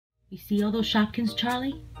You see all those Shopkins,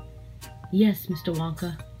 Charlie? Yes, Mr.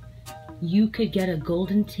 Wonka. You could get a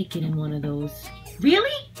golden ticket in one of those.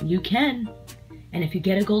 Really? You can. And if you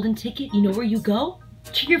get a golden ticket, you know where you go?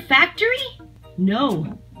 To your factory?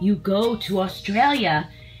 No, you go to Australia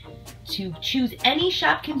to choose any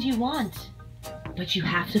Shopkins you want. But you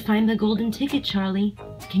have to find the golden ticket, Charlie.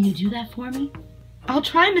 Can you do that for me? I'll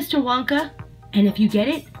try, Mr. Wonka. And if you get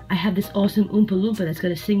it, I have this awesome Oompa Loompa that's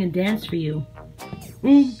gonna sing and dance for you.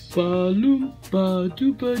 Oompa Loompa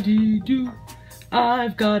doopa dee doo.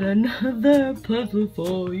 I've got another puzzle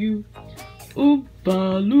for you.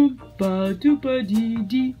 Oompa Loompa doopa dee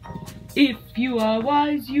dee. If you are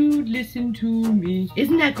wise, you'd listen to me.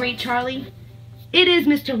 Isn't that great, Charlie? It is,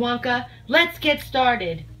 Mr. Wonka. Let's get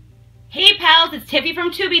started. Hey, pals, it's Tiffy from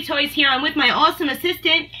Tubey Toys here. I'm with my awesome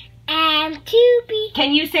assistant, Tubey.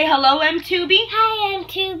 Can you say hello, Tubey? Hi,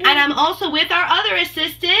 Tubey. And I'm also with our other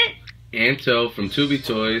assistant, Anto from Tubey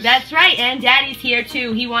Toys. That's right, and Daddy's here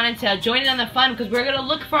too. He wanted to join in on the fun because we're going to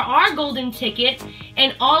look for our golden ticket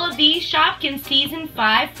in all of these Shopkins Season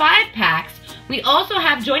 5 5-packs. We also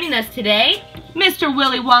have joining us today Mr.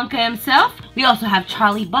 Willy Wonka himself. We also have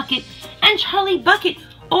Charlie Bucket, and Charlie Bucket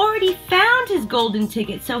already found his golden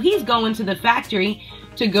ticket, so he's going to the factory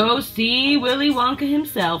to go see Willy Wonka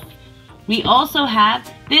himself. We also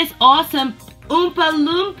have this awesome Oompa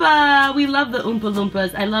Loompa. We love the Oompa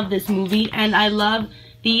Loompas. I love this movie, and I love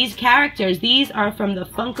these characters. These are from the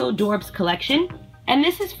Funko Dorbs collection, and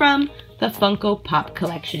this is from the Funko Pop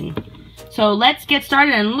collection. So let's get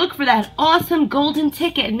started and look for that awesome golden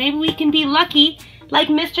ticket, and maybe we can be lucky like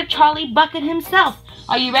Mr. Charlie Bucket himself.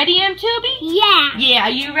 Are you ready, Tubey? Yeah. Yeah,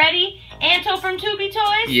 are you ready? Anto from Tubey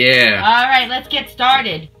Toys? Yeah. All right, let's get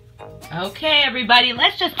started. Okay, everybody,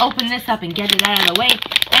 let's just open this up and get it out of the way.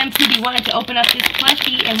 Tubey wanted to open up this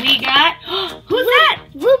plushie, and we got... Who's that?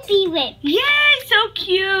 Whoopie Whip. Yay, so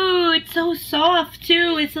cute. So soft,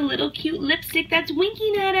 too. It's a little cute lipstick that's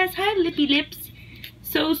winking at us. Hi, lippy lips.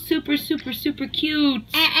 So super, super, super cute.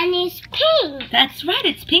 And it's pink. That's right,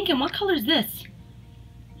 it's pink. And what color is this?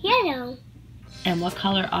 Yellow. And what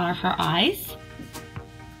color are her eyes?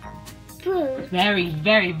 Blue. Very,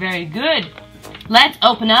 very, very good. Let's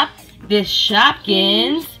open up this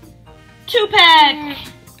Shopkins 2-pack.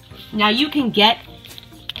 Now you can get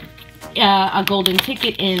a golden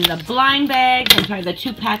ticket in the blind bags. I'm sorry, the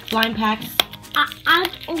 2-pack blind packs. I'll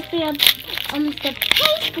open up the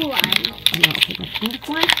pink one. I'm gonna open the pink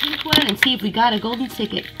one, and see if we got a golden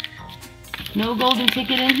ticket. No golden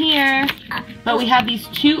ticket in here, but we have these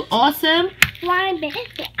two awesome blind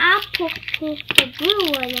bags. I'll put the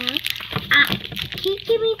blue one out. Can you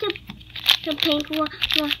give me the pink one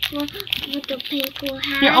with the pink one?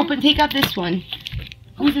 Here, take out this one.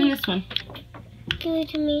 Who's in this one? Give it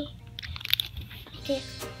to me.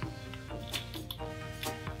 This.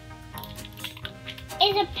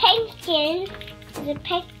 It's a pumpkin. It's a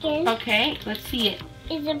pumpkin. Okay, let's see it.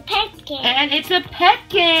 It's a pumpkin. And it's a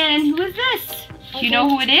petkin. Who is this? Do you know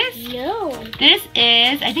who it is? No. This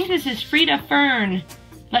is, I think this is Frida Fern.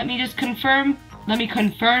 Let me just confirm. Let me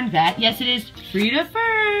confirm that. Yes, it is Frida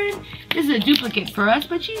Fern. This is a duplicate for us,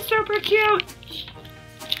 but she's super cute.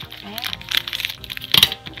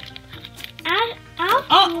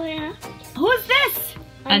 Who's this?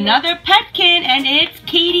 Another petkin, and it's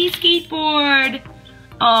Katie's skateboard.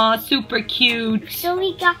 Aw, super cute. So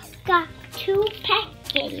we got two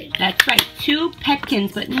petkins. That's right, two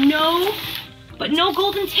petkins, but no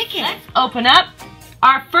golden ticket. Let's open up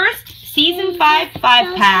our first Season 5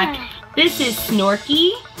 5-pack. This is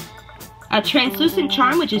Snorky, a translucent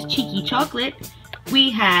charm, which is cheeky chocolate. We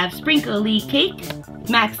have Sprinkly Cake,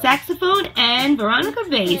 Max Saxophone, and Veronica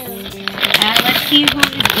Vase. And let's see who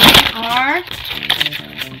is in our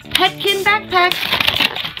petkin backpack.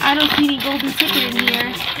 I don't see any golden ticket in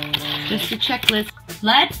here. Just a checklist.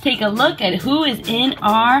 Let's take a look at who is in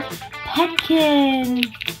our petkin.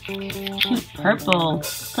 Cute purple.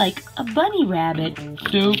 It's like a bunny rabbit.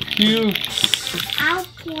 So cute. I'll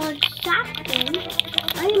pour Shopkins.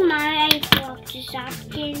 I might pour the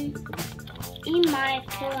Shopkins.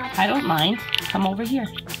 I don't mind. Come over here.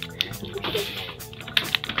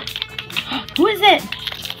 Who is it?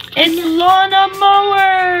 It's Lawn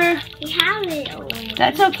Mower. We have it already.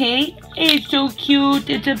 That's okay. It's so cute.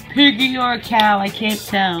 It's a piggy or a cow. I can't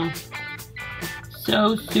tell.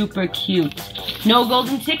 So super cute. No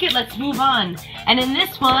golden ticket. Let's move on. And in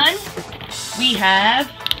this one, we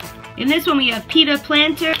have Peta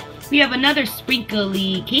Planter. We have another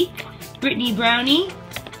Sprinkly Cake, Brittany Brownie,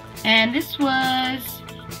 and this was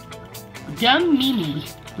Dumb Mimi,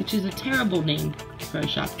 which is a terrible name for a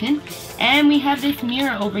Shopkin. And we have this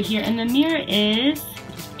mirror over here, and the mirror is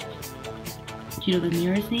Do you know the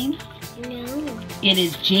mirror's name? No. It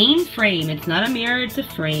is Jane Frame. It's not a mirror, it's a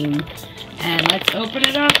frame. And let's open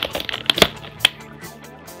it up.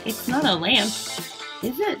 It's not a lamp,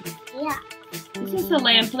 is it? Yeah. Is this a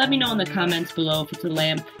lamp? Let me know in the comments below if it's a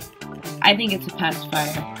lamp. I think it's a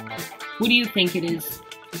pacifier. What do you think it is,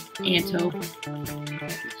 Anto?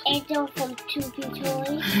 Anto from Tubey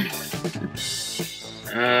Toys.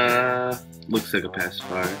 Looks like a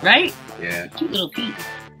pacifier. Right? Yeah. Cute little feet.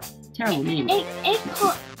 Terrible name. It's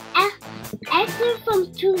called Anto from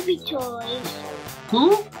Tubey Toys.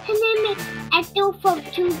 Who? Her name is Anto from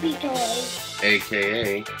Tubey Toys.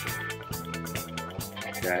 AKA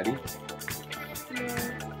Daddy.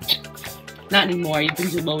 Not anymore. You've been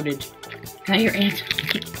demoted. Now you're Anto.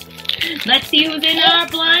 Let's see who's in our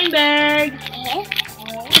blind bag.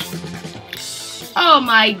 Oh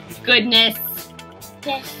my goodness.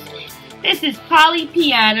 Yes. This is Polly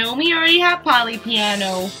Piano. We already have Polly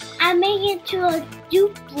Piano. I made it to a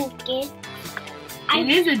duplicate. It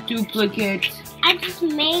is a duplicate. I just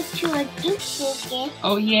made to a duplicate.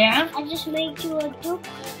 Oh yeah? I just made to a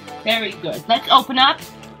duplicate. Very good. Let's open up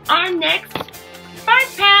our next fun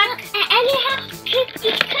pack. And it has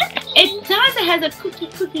cookie. It does. It has a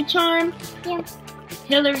cookie charm. Yeah.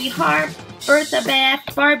 Hillary Harp, Bertha Bath,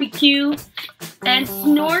 Barbecue, and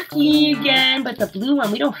Snorky again. But the blue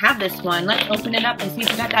one, we don't have this one. Let's open it up and see if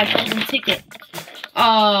we got that golden ticket.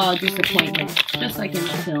 Oh, disappointment. Just like in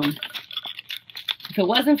the film. If it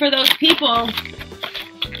wasn't for those people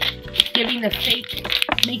making the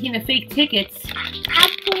fake tickets,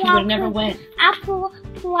 we would have never went. I pull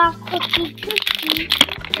out cookie.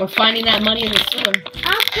 Or finding that money in the sewer.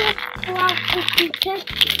 I pull out cookie.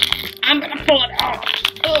 I'm gonna pull it out.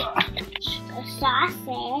 Ugh. So I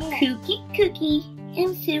said, Cookie.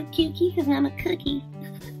 I'm so kooky because I'm a cookie.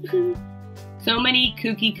 So many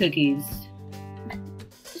cookies.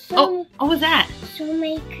 Oh, what was that? So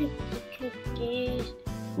many cookies.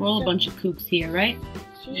 We're all a bunch of kooks here, right?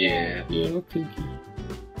 Yeah. Yeah, we're kooky.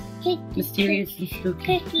 Mysterious and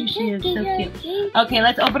spooky. Cookie, She is so cookie, cute. cookie. Okay,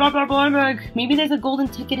 let's open up our blind bag. Maybe there's a golden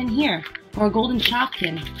ticket in here. Or a golden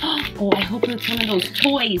Shopkin. Oh, I hope it's one of those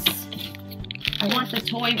toys. I want the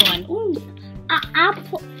toy one. Ooh. I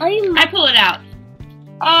pull it out.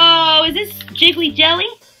 Oh, is this Jiggly Jelly?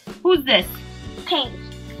 Who's this? pink.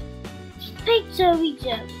 Pink Jelly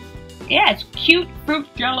Jelly. Yeah, it's cute fruit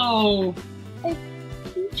jello.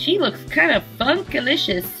 She looks kind of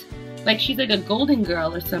funkalicious. Like she's like a golden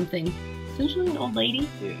girl or something. Isn't she an old lady?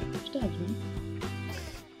 Yeah. She does, right?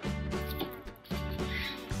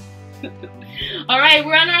 Alright,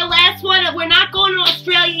 we're on our last one. We're not going to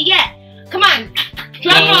Australia yet. Come on.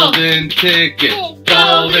 Drum roll. Golden ticket.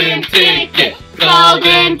 Golden ticket.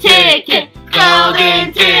 Golden ticket.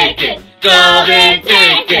 Golden ticket. Golden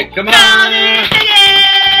ticket. Come Golden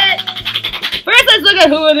ticket. First, let's look at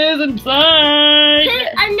who it is inside.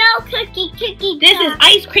 No cookie. This is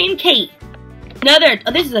ice cream cake. Another.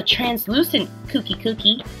 Oh, this is a translucent cookie.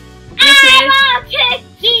 Cookie.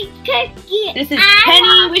 This is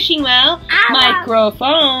Penny Wishing Well,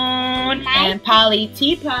 microphone, and Polly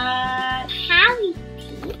Teapot. Polly.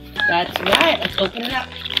 That's right. Let's open it up.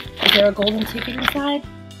 Is there a golden ticket inside?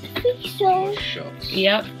 I think so. Shucks.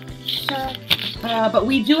 Yep. But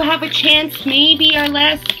we do have a chance, maybe our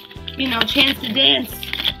last, chance to dance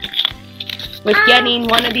with getting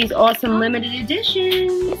one of these awesome limited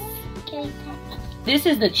editions. This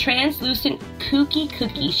is the translucent cookie.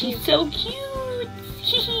 She's so cute.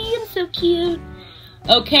 I'm so cute.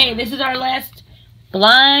 Okay, this is our last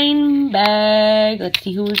blind bag. Let's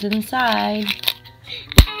see who is inside.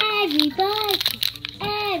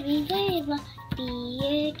 Everybody be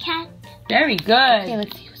a cat. Very good. Okay,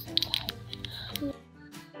 let's see who's inside.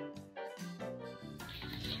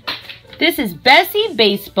 This is Bessie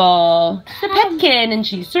Baseball. It's a petkin, and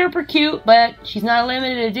she's super cute, but she's not a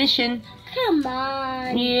limited edition. Come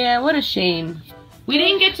on. Yeah, what a shame. We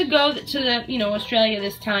didn't get to go to the, Australia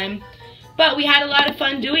this time, but we had a lot of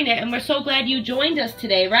fun doing it, and we're so glad you joined us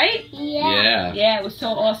today, right? Yeah. Yeah, it was so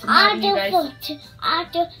awesome having you guys. Her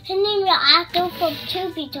name is Otto from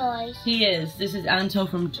Tubey Toys. He is. This is Anto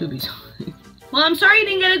from Tubey Toys. Well, I'm sorry you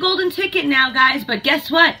didn't get a golden ticket now, guys, but guess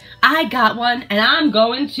what? I got one, and I'm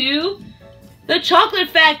going to the chocolate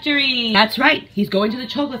factory. That's right. He's going to the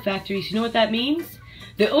chocolate factory. So you know what that means?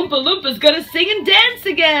 The Oompa Loompa's gonna sing and dance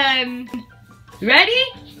again.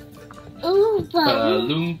 Ready? Oompa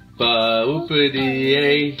Loompa,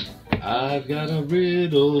 oopity-ay. I've got a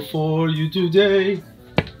riddle for you today.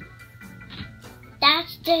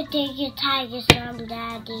 That's the day your tiger's from,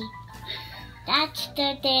 Daddy. That's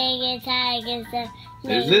the day your tiger's from.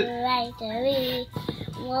 Is it? Right away.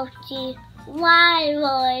 Won't you? Why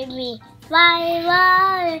roll me?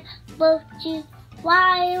 Why won't you?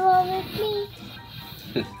 Why won't me?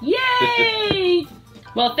 Yay!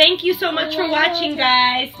 Well, thank you so much for watching,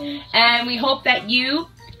 guys. And we hope that you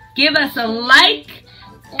give us a like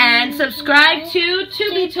and subscribe to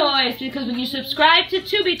Tubey Toys. Because when you subscribe to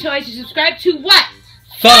Tubey Toys, you subscribe to what?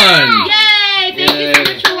 Fun! Yay! Thank you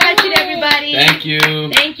so much for watching, everybody. Thank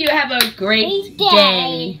you. Thank you. Have a great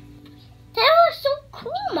day. That was so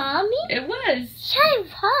cool, Mommy. It was. Shine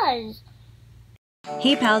fuzz.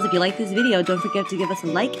 Hey pals, if you like this video, don't forget to give us a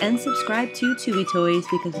like and subscribe to Tubey Toys,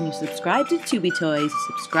 because when you subscribe to Tubey Toys, you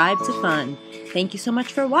subscribe to fun. Thank you so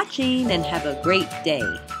much for watching and have a great day.